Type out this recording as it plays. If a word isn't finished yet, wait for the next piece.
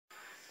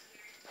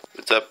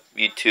What's up,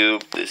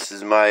 YouTube? This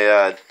is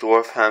my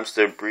dwarf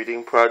hamster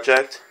breeding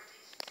project.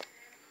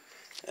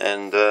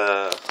 And,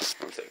 one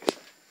second.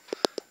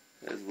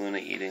 There's Luna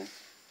eating.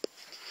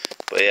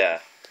 But yeah,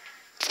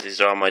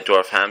 these are all my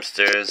dwarf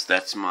hamsters.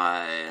 That's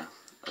my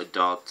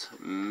adult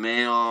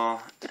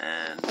male,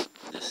 and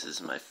this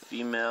is my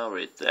female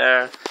right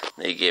there.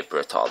 They gave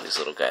birth to all these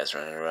little guys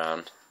running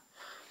around.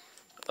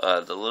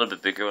 The little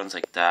bit bigger ones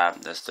like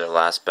that, that's their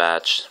last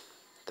batch.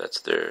 That's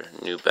their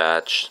new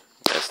batch.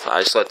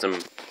 I just let them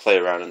play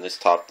around in this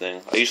top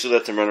thing. I usually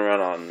let them run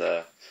around on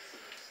the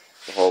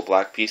whole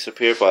black piece up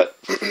here, but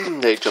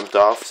they jumped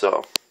off,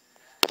 so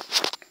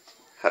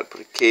had to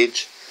put a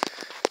cage.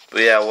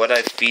 But yeah, what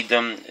I feed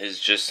them is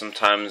just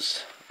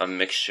sometimes a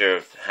mixture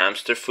of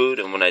hamster food,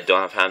 and when I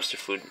don't have hamster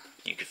food,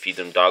 you can feed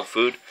them dog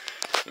food.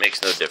 It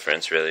makes no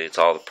difference, really. It's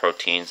all the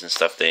proteins and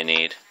stuff they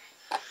need.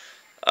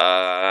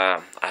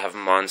 I have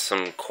them on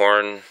some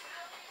corn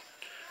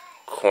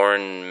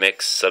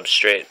mix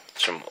substrate.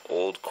 It's from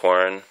old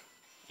corn.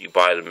 You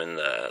buy them in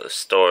the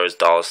stores,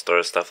 dollar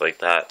stores, stuff like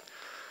that.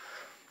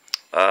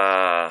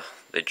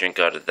 They drink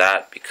out of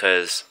that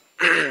because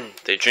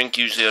they drink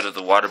usually out of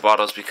the water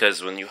bottles,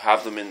 because when you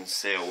have them in,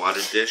 say, a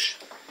water dish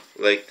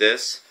like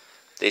this,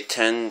 they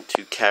tend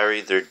to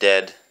carry their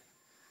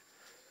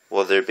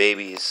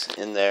babies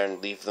in there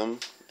and leave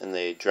them, and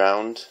they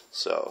drowned.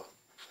 So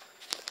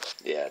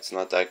yeah, it's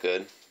not that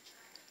good.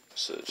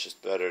 So it's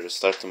just better to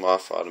start them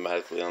off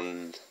automatically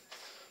on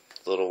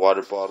little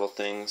water bottle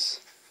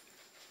things.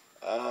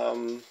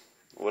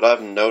 What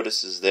I've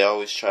noticed is they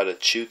always try to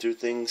chew through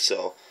things,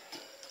 so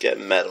get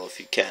metal if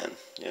you can.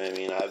 You know what I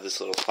mean? I have this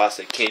little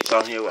plastic cage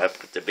on here where I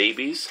put the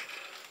babies,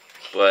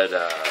 but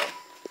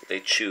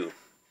they chew.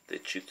 They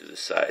chew through the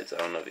sides. I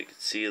don't know if you can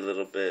see a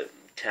little bit.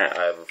 Can't.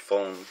 I have a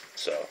phone,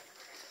 so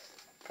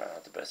probably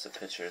not the best of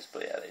pictures,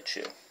 but yeah, they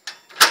chew.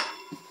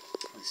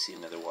 Let's see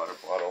another water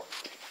bottle.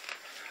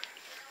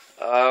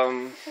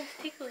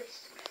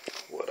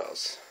 What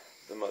else?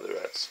 The mother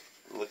rats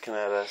looking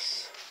at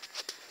us.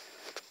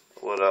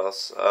 What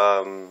else?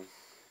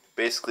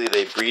 Basically,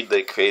 they breed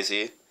like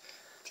crazy.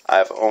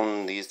 I've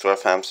owned these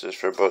dwarf hamsters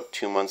for about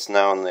 2 months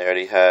now, and they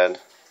already had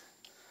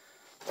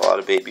a lot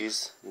of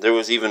babies. There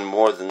was even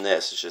more than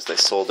this. It's just I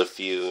sold a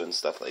few and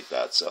stuff like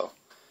that. So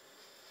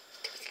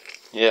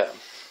yeah,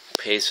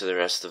 pays for the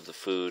rest of the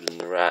food and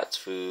the rats'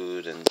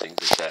 food and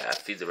things like that. I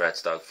feed the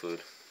rats dog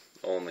food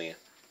only.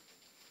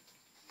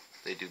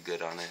 They do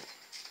good on it.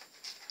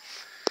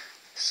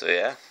 So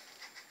yeah,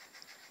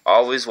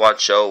 always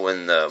watch out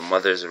when the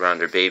mother's around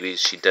her babies.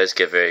 She does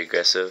get very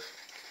aggressive.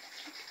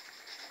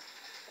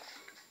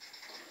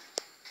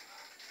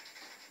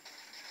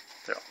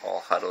 They're all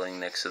huddling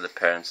next to the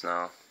parents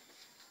now.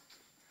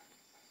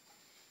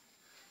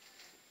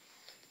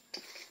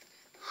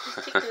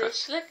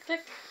 Ticklish, look.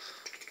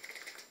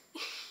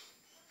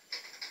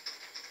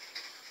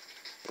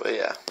 But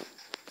yeah.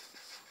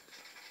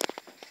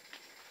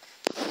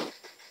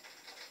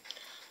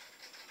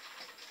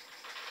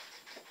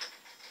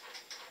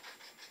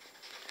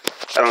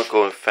 I don't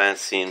go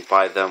fancy and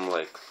buy them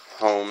like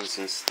homes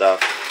and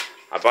stuff.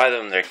 I buy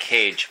them their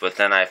cage, but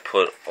then I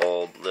put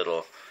old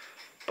little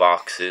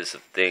boxes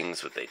of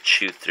things that they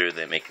chew through.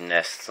 They make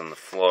nests on the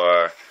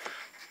floor.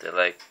 They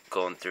like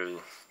going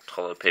through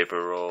toilet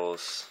paper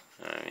rolls.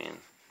 You know what I mean?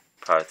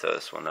 Probably throw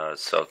this one out.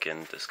 It's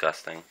soaking.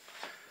 Disgusting.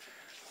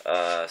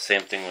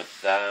 Same thing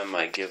with them.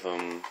 I give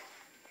them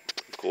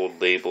gold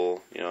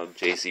label,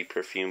 Jay-Z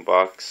perfume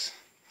box.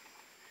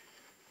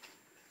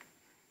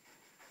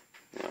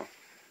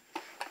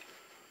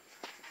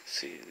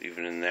 See,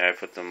 even in there, I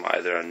put them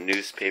either on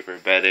newspaper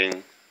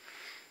bedding,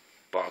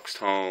 boxed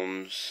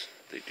homes.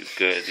 They do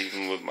good.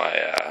 Even with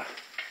my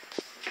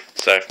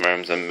sorry if my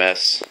room's a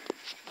mess.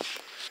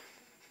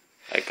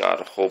 I got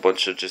a whole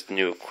bunch of just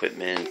new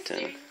equipment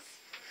and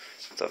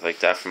stuff like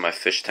that for my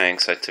fish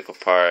tanks I took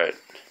apart.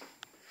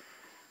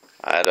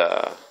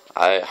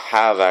 I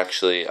have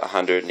actually a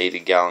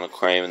 180-gallon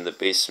aquarium in the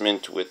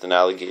basement with an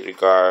alligator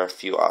gar, a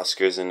few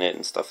Oscars in it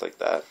and stuff like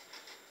that.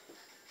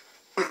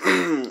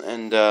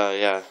 And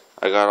yeah,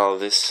 I got all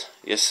this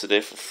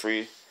yesterday for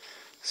free.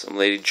 Some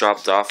lady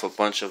dropped off a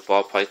bunch of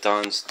ball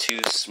pythons,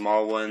 2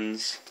 small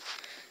ones,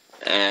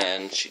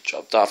 and she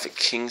dropped off a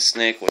king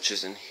snake, which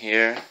is in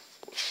here,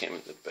 which came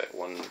in the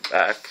one in the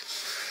back.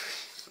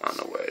 I don't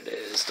know where it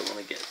is. Don't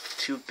want to get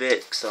too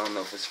big because I don't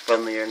know if it's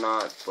friendly or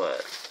not,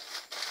 but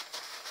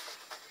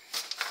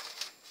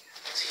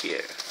it's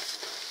here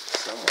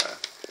somewhere.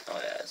 Oh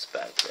yeah, it's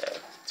back there.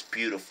 It's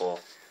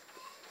beautiful.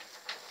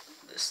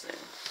 This thing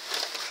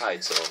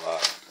hides it a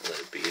lot. Let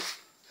it be.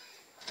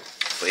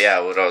 But yeah,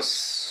 what I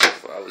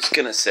was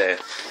gonna say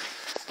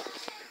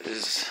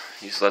is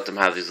you just let them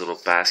have these little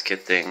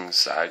basket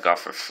things I got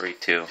for free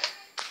too.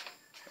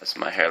 That's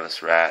my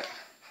hairless rat.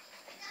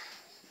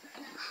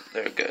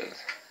 They're good.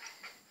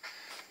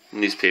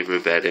 Newspaper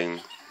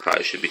bedding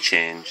probably should be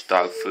changed.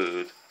 Dog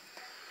food,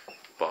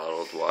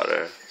 bottled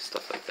water,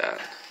 stuff like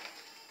that.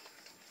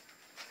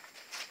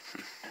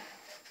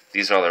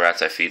 These are all the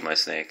rats I feed my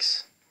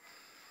snakes.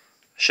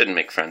 I shouldn't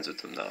make friends with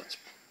them though. It's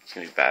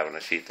gonna be bad when I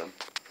feed them.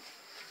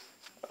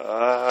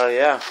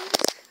 Yeah.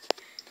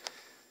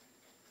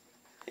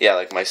 Yeah,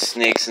 like my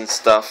snakes and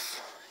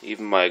stuff.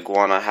 Even my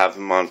iguana, I have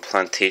them on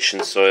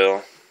plantation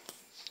soil.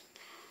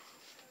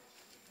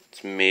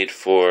 It's made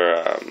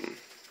for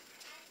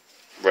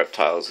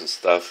reptiles and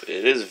stuff.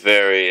 It is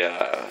very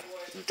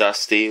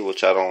dusty,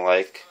 which I don't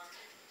like.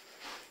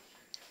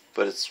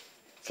 But it's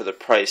for the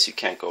price, you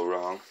can't go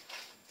wrong.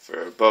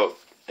 For about,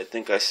 I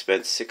think I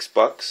spent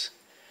 $6,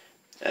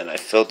 and I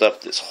filled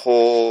up this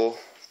whole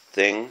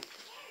thing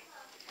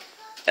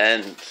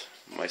and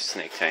my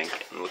snake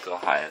tank. And look how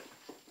high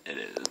it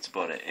is. It's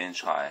about 1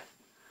 inch high.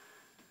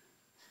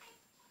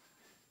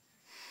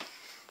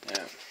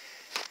 Yeah.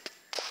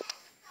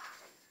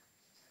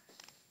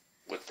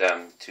 With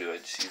them too, I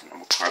just use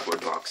normal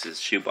cardboard boxes,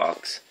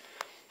 shoebox.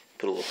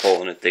 Put a little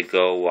hole in it. They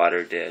go.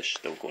 Water dish.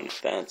 Don't go in a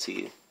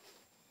fancy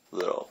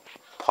little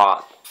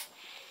pot.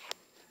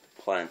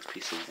 Plant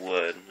piece of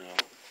wood.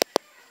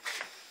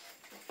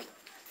 No.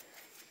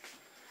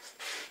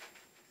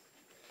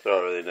 They're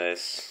all really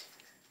nice.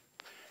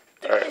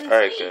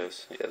 Alright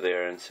guys. Yeah, they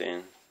are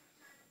insane.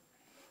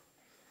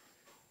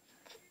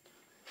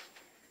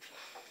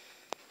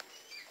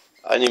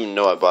 I didn't even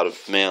know I bought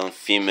a male and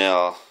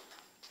female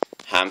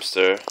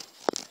hamster.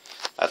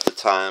 At the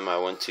time, I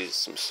went to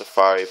some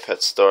safari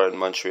pet store in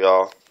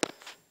Montreal,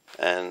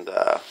 and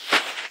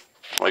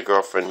my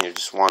girlfriend here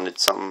just wanted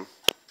something.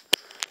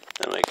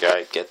 I'm like,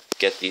 alright,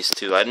 get these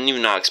two. I didn't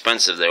even know how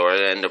expensive they were.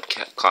 They ended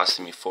up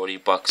costing me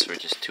 $40 for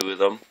just 2 of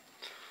them.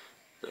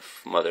 The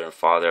mother and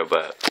father,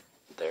 but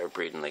they were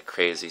breeding like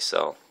crazy,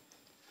 so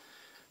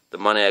the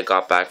money I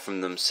got back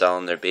from them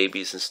selling their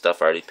babies and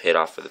stuff I already paid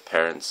off for the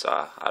parents.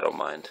 I don't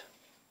mind.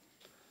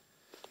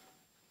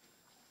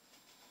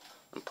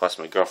 And plus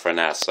my girlfriend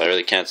asked, so I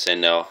really can't say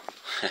no.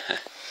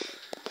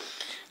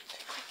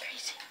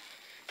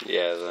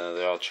 Yeah,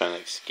 they're all trying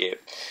to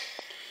escape.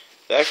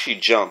 They actually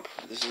jump.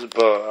 This is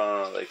about,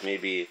 I don't know, like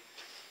maybe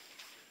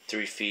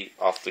 3 feet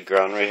off the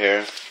ground right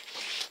here.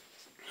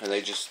 And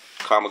they just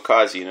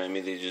kamikaze, you know what I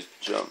mean? They just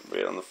jump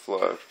right on the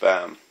floor.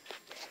 Bam.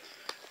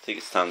 I think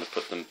it's time to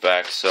put them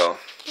back, so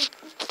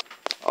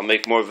I'll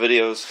make more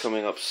videos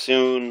coming up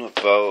soon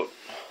about,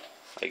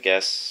 I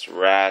guess,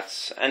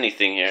 rats,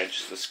 anything here.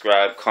 Just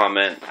subscribe,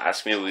 comment,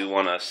 ask me what you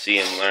want to see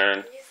and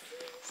learn.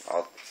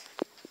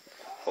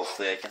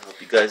 Hopefully I can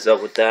help you guys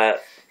out with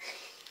that.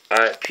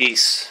 Alright,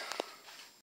 peace.